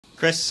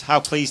Chris, how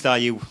pleased are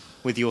you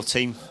with your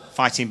team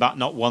fighting back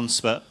not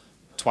once but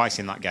twice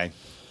in that game?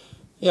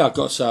 Yeah, I've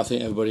got to say, I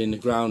think everybody in the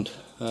ground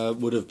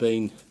would have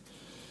been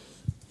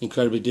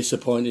incredibly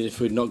disappointed if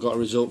we'd not got a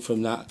result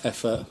from that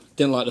effort.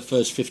 Didn't like the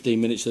first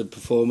 15 minutes of the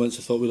performance.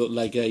 I thought we looked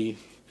leggy.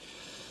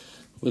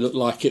 We looked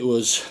like it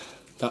was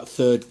that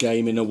third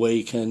game in a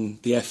week,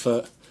 and the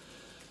effort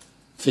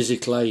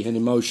physically and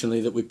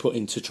emotionally that we put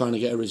into trying to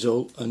get a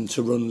result and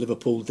to run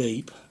Liverpool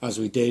deep as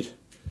we did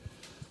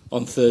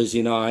on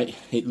Thursday night,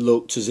 it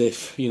looked as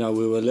if, we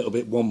were a little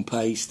bit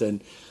one-paced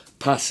and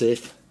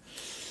passive.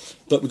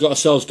 But we got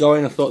ourselves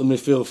going. I thought the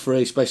midfield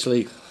three,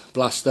 especially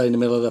Blaster in the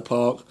middle of the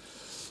park,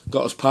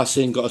 got us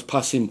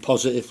passing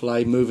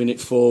positively, moving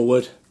it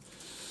forward.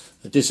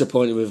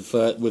 Disappointed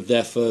with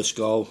their first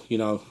goal,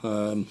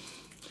 a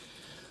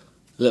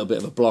little bit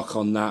of a block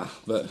on that,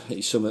 but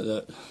it's something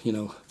that, we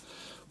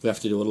have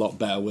to do a lot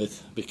better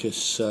with,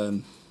 because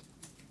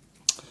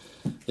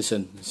it's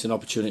an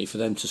opportunity for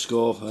them to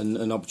score and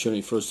an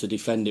opportunity for us to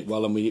defend it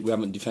well, and we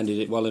haven't defended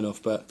it well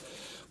enough. But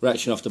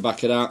reaction off the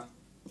back of that,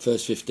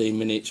 first 15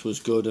 minutes was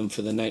good, and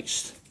for the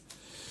next,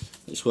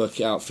 let's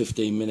work it out,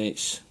 15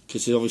 minutes,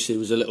 because obviously there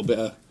was a little bit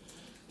of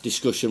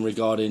discussion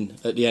regarding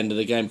at the end of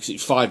the game, because it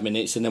was 5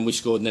 minutes and then we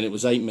scored and then it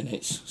was 8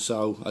 minutes.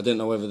 So I don't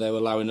know whether they were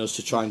allowing us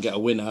to try and get a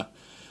winner,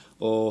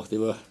 or they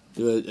were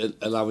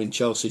allowing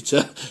Chelsea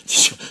to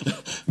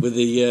with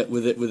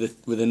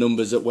the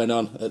numbers that went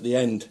on at the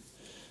end.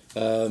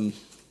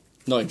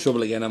 Not in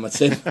trouble again, am I,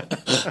 Tim?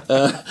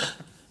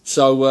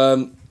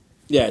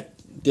 Yeah,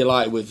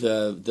 delighted with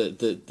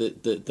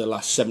the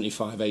last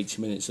 75-80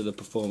 minutes of the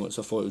performance.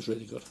 I thought it was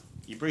really good.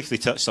 You briefly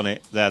touched on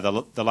it there,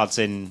 the lads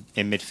in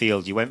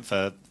midfield. You went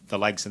for the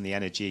legs and the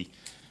energy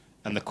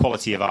and the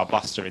quality of our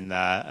Blaster in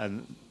there,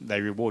 and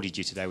they rewarded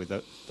you today with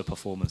the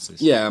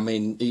performances. Yeah, I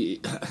mean,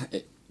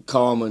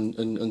 calm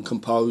and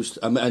composed.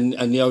 And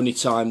the only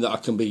time that I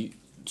can be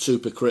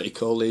super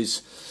critical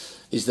is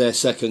their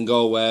second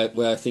goal, where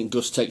I think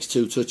Gus takes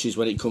 2 touches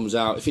when it comes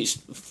out. If it's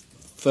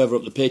further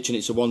up the pitch and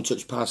it's a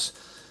one-touch pass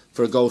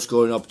for a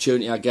goal-scoring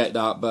opportunity, I get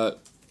that, but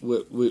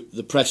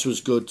the press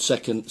was good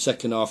second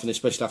half, and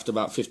especially after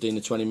about 15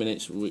 to 20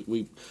 minutes,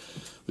 we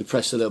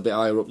pressed a little bit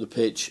higher up the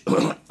pitch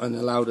and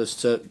allowed us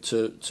to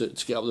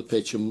get up the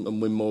pitch and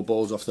win more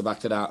balls off the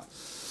back of that.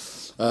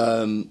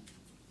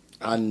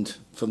 And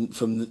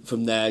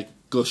from there,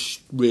 Gus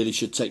really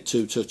should take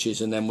 2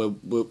 touches, and then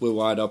we're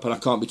wide open. I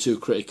can't be too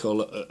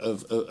critical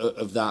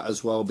of that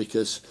as well,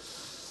 because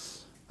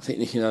I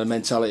think the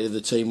mentality of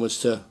the team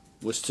was to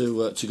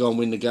go and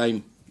win the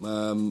game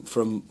from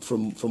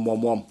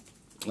 1-1.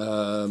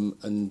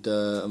 And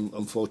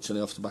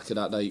unfortunately, off the back of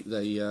that,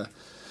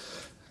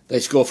 they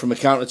scored from a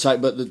counter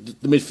attack. But the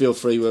midfield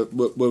three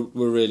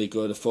were really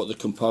good. I thought the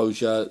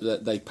composure,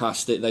 that they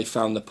passed it, they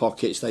found the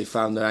pockets, they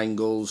found their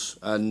angles,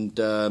 and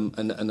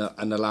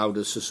allowed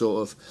us to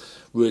sort of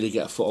really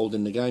get a foothold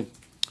in the game.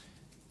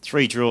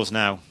 3 draws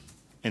now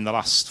in the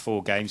last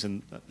 4 games,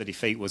 and the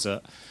defeat was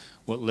at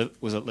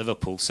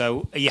Liverpool.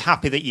 So, are you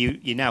happy that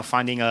you're now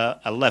finding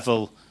a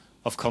level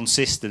of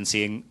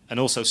consistency and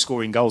also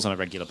scoring goals on a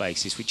regular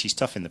basis, which is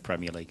tough in the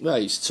Premier League?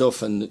 Right, it's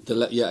tough, and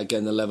yet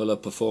again, the level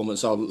of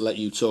performance. I'll let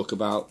you talk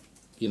about,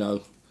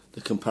 the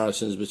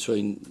comparisons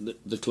between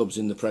the clubs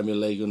in the Premier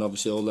League and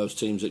obviously all those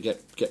teams that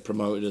get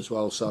promoted as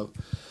well. So,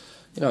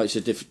 it's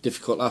a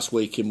difficult last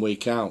week in,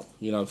 week out.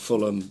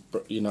 Fulham,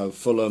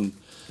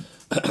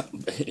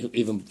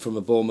 even from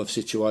a Bournemouth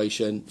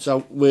situation.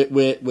 So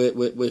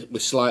we're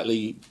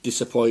slightly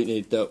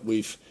disappointed that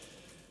we've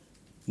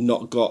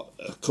not got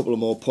a couple of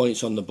more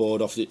points on the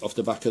board off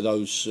the back of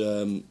those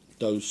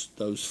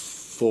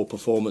 4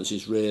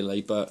 performances,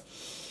 really. But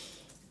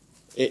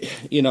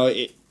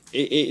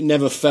it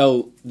never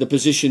felt the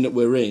position that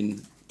we're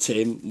in,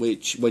 Tim.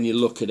 Which, when you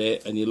look at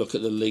it and you look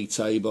at the league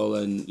table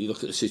and you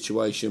look at the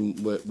situation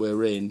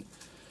we're in,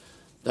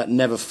 that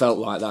never felt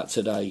like that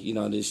today.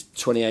 There's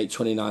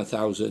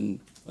 29,000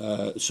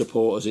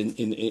 supporters in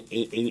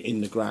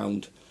the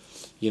ground.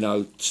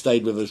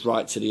 Stayed with us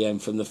right to the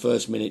end, from the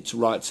first minute to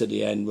right to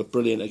the end. We're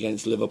brilliant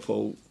against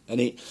Liverpool,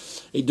 and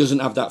it doesn't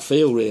have that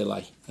feel,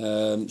 really.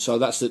 So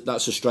that's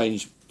a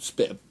strange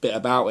bit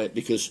about it,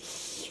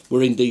 because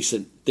we're in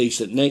decent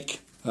nick.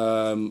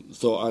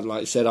 Thought,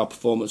 like I said, our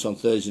performance on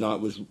Thursday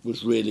night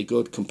was really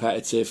good,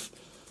 competitive.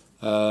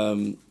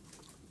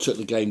 Took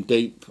the game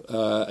deep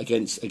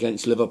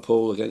against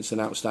Liverpool, against an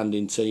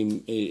outstanding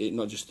team,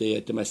 not just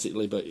here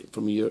domestically, but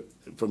from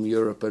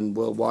Europe and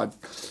worldwide,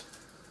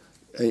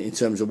 in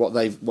terms of what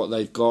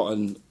they've got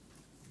and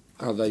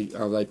how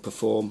they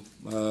perform,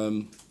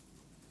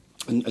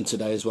 and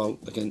today as well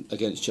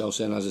against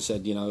Chelsea. And as I said,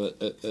 at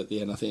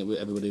the end, I think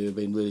everybody would have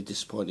been really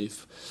disappointed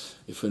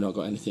if we've not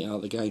got anything out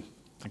of the game.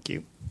 Thank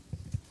you,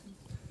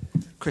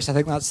 Chris. I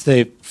think that's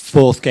the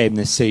 4th game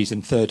this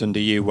season, 3rd under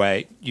you,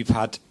 where you've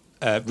had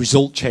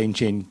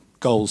result-changing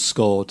goals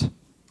scored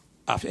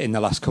in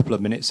the last couple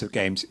of minutes of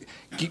games.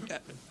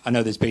 I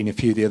know there's been a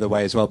few the other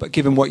way as well, but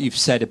given what you've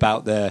said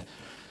about the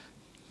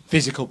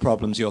physical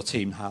problems your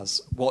team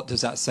has. What does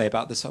that say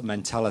about the sort of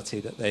mentality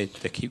that they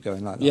keep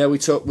going like that? Yeah, we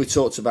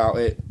talked about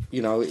it.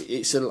 You know,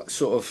 it's a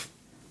sort of,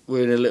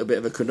 we're in a little bit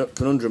of a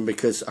conundrum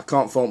because I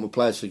can't fault my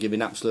players for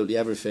giving absolutely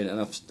everything, and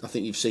I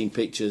think you've seen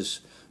pictures,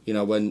 you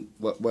know,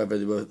 whether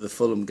they were the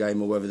Fulham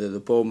game or whether they're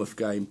the Bournemouth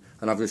game,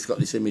 and I've just got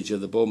this image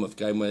of the Bournemouth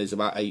game where there's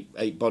about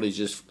eight bodies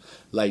just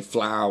laid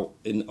flat out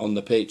on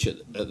the pitch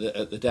at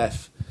the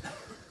death,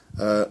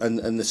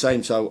 and the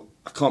same. So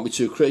I can't be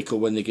too critical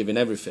when they're giving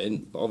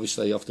everything, but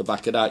obviously off the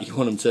back of that, you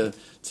want them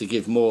to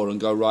give more and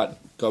go right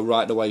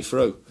the way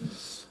through.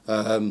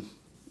 In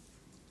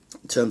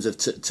terms of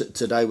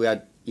today, we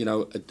had, you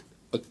know,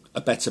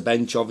 a better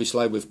bench,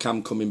 obviously, with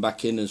Cam coming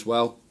back in as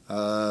well,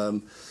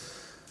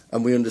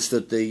 and we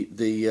understood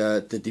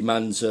the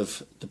demands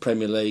of the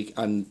Premier League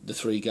and the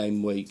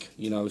 3-game week,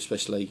 you know,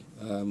 especially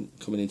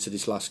coming into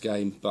this last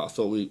game. But I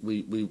thought we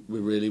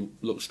really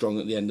looked strong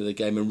at the end of the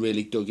game and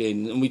really dug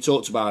in, and we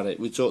talked about it.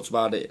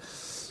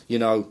 You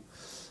know,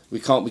 we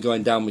can't be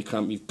going down with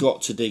cramp. You've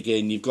got to dig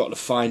in. You've got to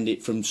find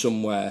it from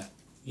somewhere.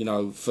 You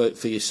know,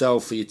 for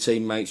yourself, for your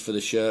teammates, for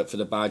the shirt, for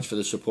the badge, for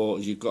the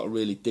supporters, you've got to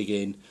really dig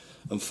in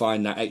and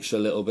find that extra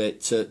little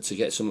bit to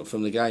get something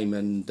from the game.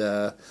 And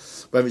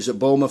whether it's at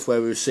Bournemouth,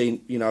 where we were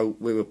seeing, you know,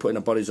 we were putting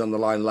our bodies on the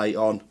line late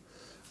on,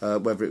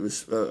 whether it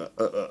was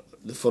the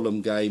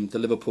Fulham game, the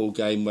Liverpool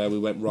game, where we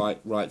went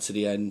right to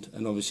the end,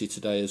 and obviously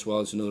today as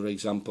well is another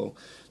example.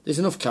 There's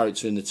enough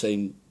character in the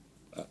team,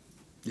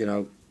 you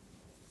know.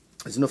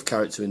 There's enough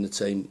character in the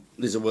team.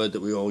 There's a word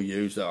that we all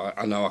use that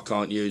I know I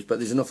can't use, but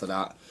there's enough of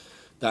that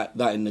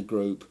in the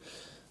group.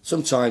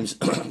 Sometimes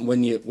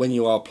when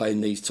you are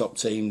playing these top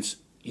teams,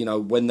 you know,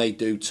 when they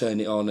do turn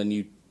it on and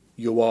you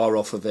are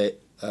off of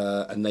it,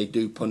 and they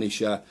do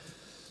punish you,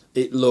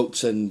 it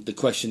looks, and the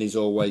question is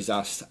always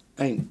asked,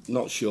 ain't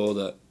not sure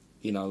that,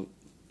 you know,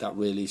 that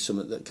really is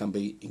something that can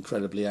be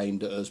incredibly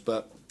aimed at us.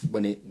 But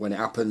when it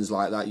happens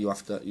like that, you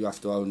have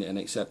to own it and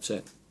accept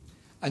it.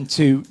 And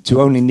to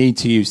only need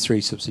to use 3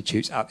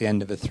 substitutes at the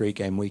end of a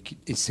 3-game week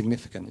is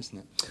significant, isn't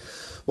it?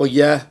 Well,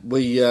 yeah,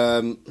 we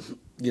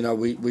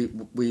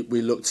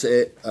looked at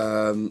it.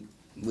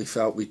 We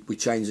felt we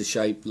changed the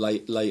shape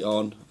late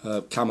on.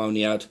 Cam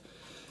only had,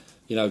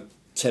 you know,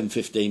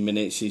 10-15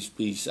 minutes.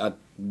 He's had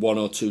 1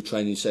 or 2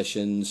 training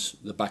sessions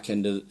the back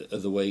end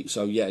of the week.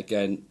 So yeah,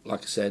 again,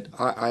 like I said,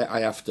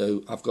 I've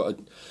got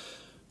to,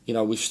 you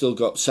know, we've still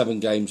got 7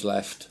 games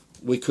left.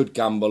 We could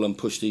gamble and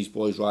push these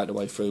boys right the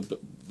way through, but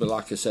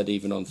like I said,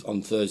 even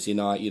on Thursday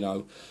night, you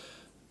know,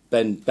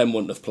 Ben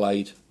wouldn't have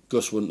played,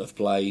 Gus wouldn't have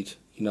played,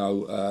 you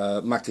know,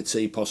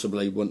 McAtee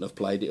possibly wouldn't have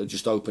played. It would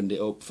just opened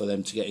it up for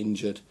them to get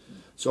injured.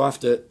 So I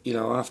think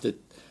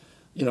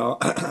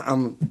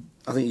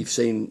you've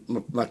seen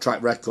my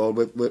track record.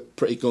 We're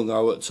pretty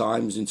gung-ho at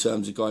times in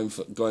terms of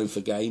going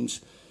for games.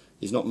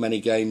 There's not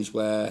many games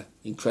where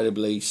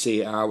incredibly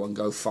see it out and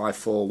go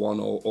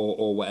 5-4-1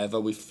 or whatever.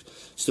 We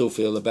still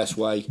feel the best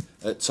way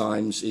at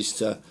times is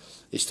to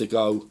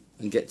go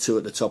and get 2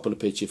 at the top of the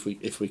pitch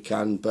if we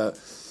can. But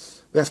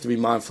we have to be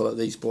mindful that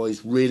these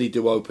boys really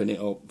do open it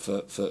up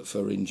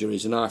for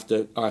injuries, and I have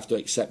to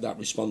accept that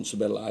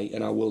responsibility,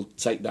 and I will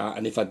take that.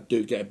 And if I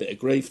do get a bit of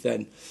grief,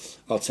 then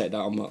I'll take that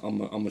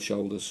on my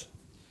shoulders.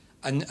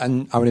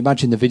 And I would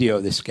imagine the video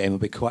of this game will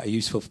be quite a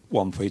useful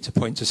one for you to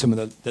point to some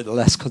of the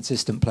less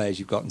consistent players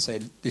you've got and say,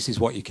 this is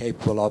what you're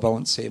capable of. I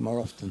want to see it more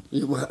often.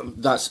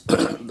 That's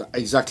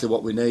exactly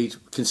what we need.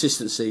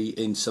 Consistency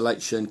in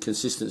selection,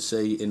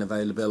 consistency in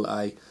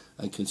availability,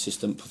 and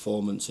consistent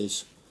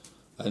performances.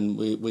 And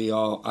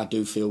I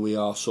do feel we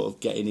are sort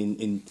of getting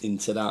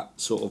into that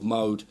sort of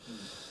mode.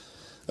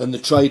 And the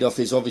trade-off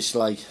is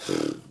obviously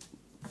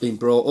being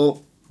brought up,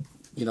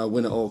 you know,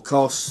 win at all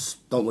costs.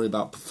 Don't worry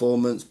about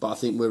performance. But I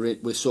think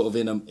we're sort of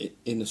in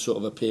a sort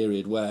of a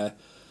period where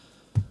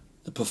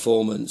the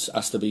performance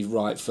has to be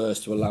right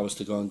first to allow us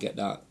to go and get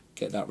that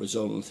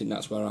result. And I think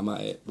that's where I'm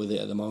at with it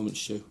at the moment,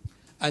 Stu.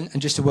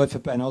 And just a word for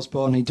Ben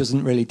Osborne. He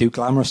doesn't really do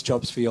glamorous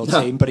jobs for your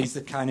team, but he's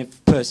the kind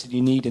of person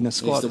you need in a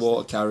squad. He's the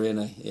water carrier,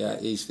 isn't he? Yeah,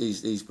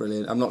 he's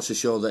brilliant. I'm not so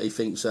sure that he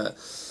thinks that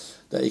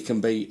he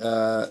can beat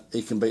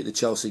the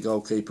Chelsea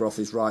goalkeeper off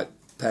his right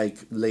peg,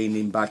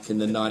 leaning back in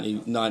the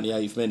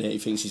 98th minute. He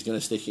thinks he's going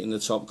to stick it in the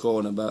top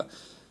corner, but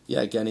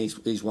yeah, again,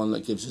 he's one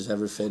that gives us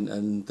everything,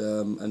 and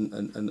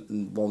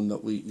one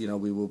that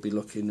we will be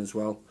looking as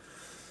well.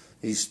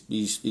 He's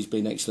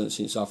been excellent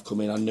since I've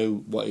come in. I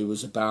knew what he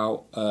was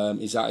about.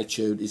 His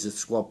attitude. He's a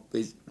squad.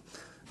 He's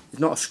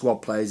not a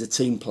squad player. He's a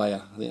team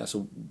player. I think that's the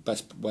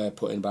best way of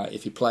putting it about it.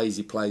 If he plays,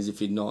 he plays. If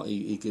he not,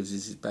 he gives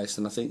his best.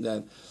 And I think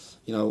that,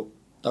 you know,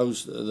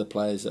 those are the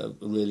players that are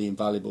really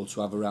invaluable to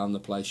have around the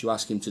place. You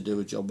ask him to do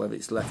a job, whether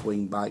it's left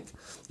wing back.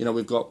 You know,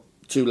 we've got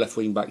 2 left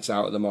wing backs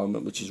out at the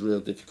moment, which is a real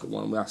difficult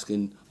one. We're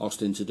asking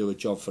Austin to do a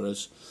job for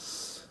us.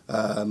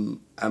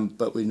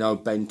 But we know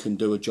Ben can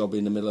do a job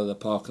in the middle of the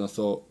park, and I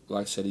thought,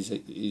 like I said, his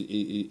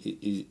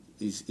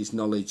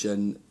knowledge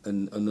and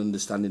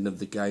understanding of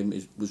the game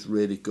was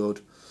really good,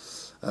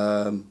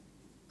 I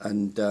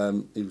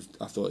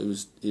thought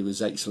he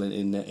was excellent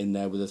in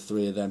there with the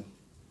 3 of them.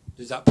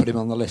 Does that put him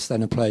on the list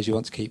then of players you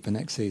want to keep for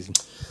next season?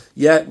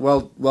 Yeah,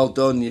 well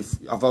done.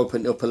 I've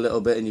opened it up a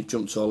little bit and you've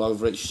jumped all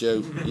over it,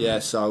 Stu. Yeah,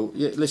 so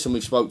listen,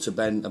 we've spoke to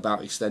Ben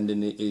about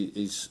extending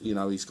his.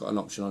 He's got an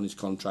option on his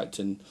contract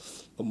and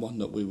one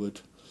that we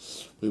would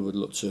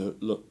look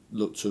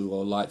to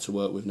or like to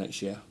work with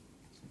next year.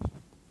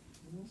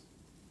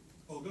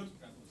 All good.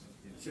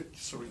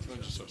 Sorry, can I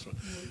just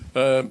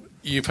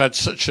you've had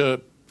such a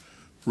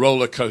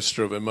roller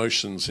coaster of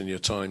emotions in your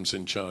times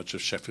in charge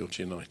of Sheffield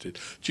United.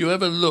 Do you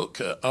ever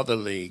look at other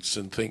leagues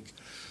and think,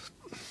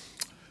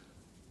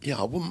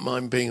 I wouldn't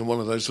mind being in one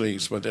of those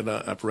leagues where they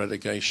don't have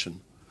relegation?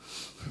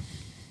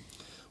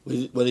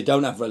 Where they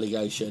don't have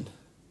relegation?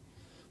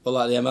 Well,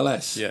 like the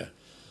MLS? Yeah.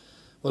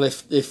 Well,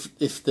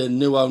 if the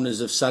new owners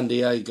of San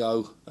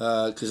Diego,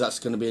 because that's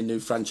going to be a new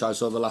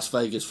franchise, or the Las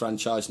Vegas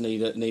franchise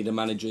need a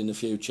manager in the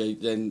future,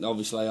 then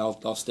obviously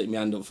I'll stick my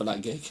hand up for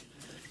that gig.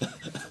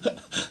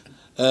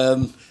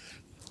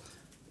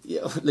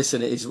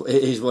 Listen, it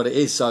is what it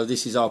is. So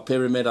this is our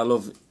pyramid. I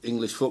love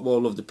English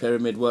football. Love the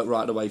pyramid. Work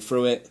right the way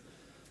through it,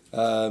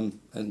 and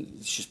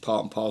it's just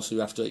part and parcel.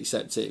 You have to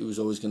accept it. It was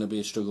always going to be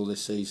a struggle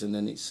this season,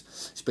 and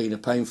it's been a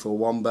painful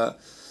one.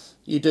 But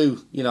you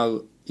do,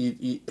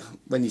 You,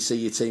 when you see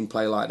your team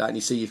play like that and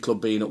you see your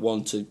club being at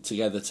one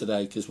together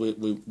today, because we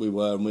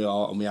were and we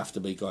are and we have to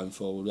be going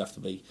forward, we have to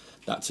be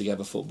that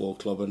together football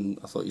club, and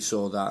I thought you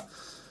saw that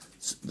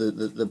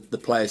the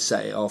players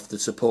set it off, the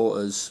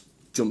supporters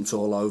jumped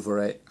all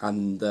over it,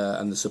 and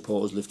the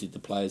supporters lifted the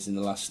players in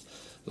the last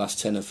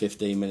 10 or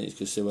 15 minutes,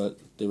 because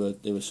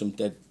there were some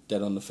dead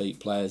on the feet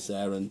players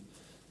there, and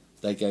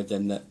they gave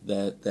them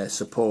their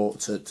support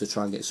to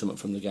try and get something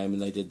from the game,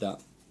 and they did that.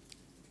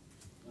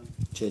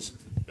 Cheers.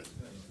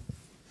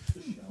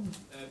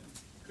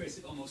 Chris,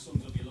 it almost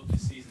sums up your luck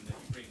this season that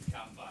you bring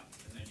Cam back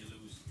and then you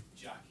lose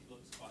Jack. It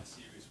looks quite a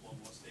serious one.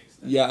 What's the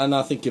extent? Yeah, and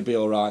I think he'll be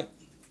all right.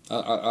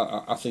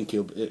 I think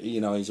he'll,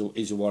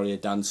 he's a warrior,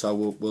 Dan. So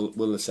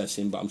we'll assess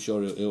him, but I'm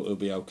sure he'll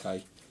be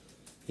okay.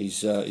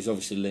 He's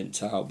obviously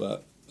limped out,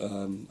 but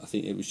I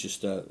think it was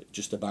just a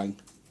bang.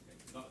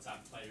 Not the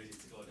type of player is it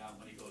to go down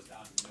when he goes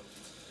down.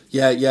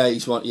 Yeah,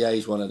 he's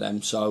one of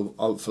them. So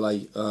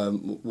hopefully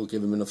we'll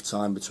give him enough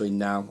time between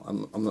now.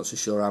 I'm not so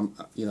sure.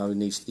 He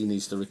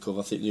needs to recover.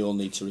 I think they all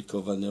need to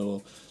recover, and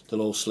they'll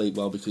all sleep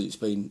well, because it's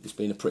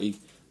been a pretty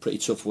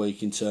tough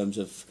week in terms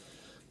of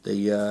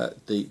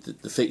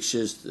the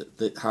fixtures,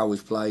 how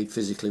we've played,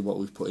 physically what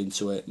we've put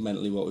into it,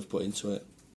 mentally what we've put into it.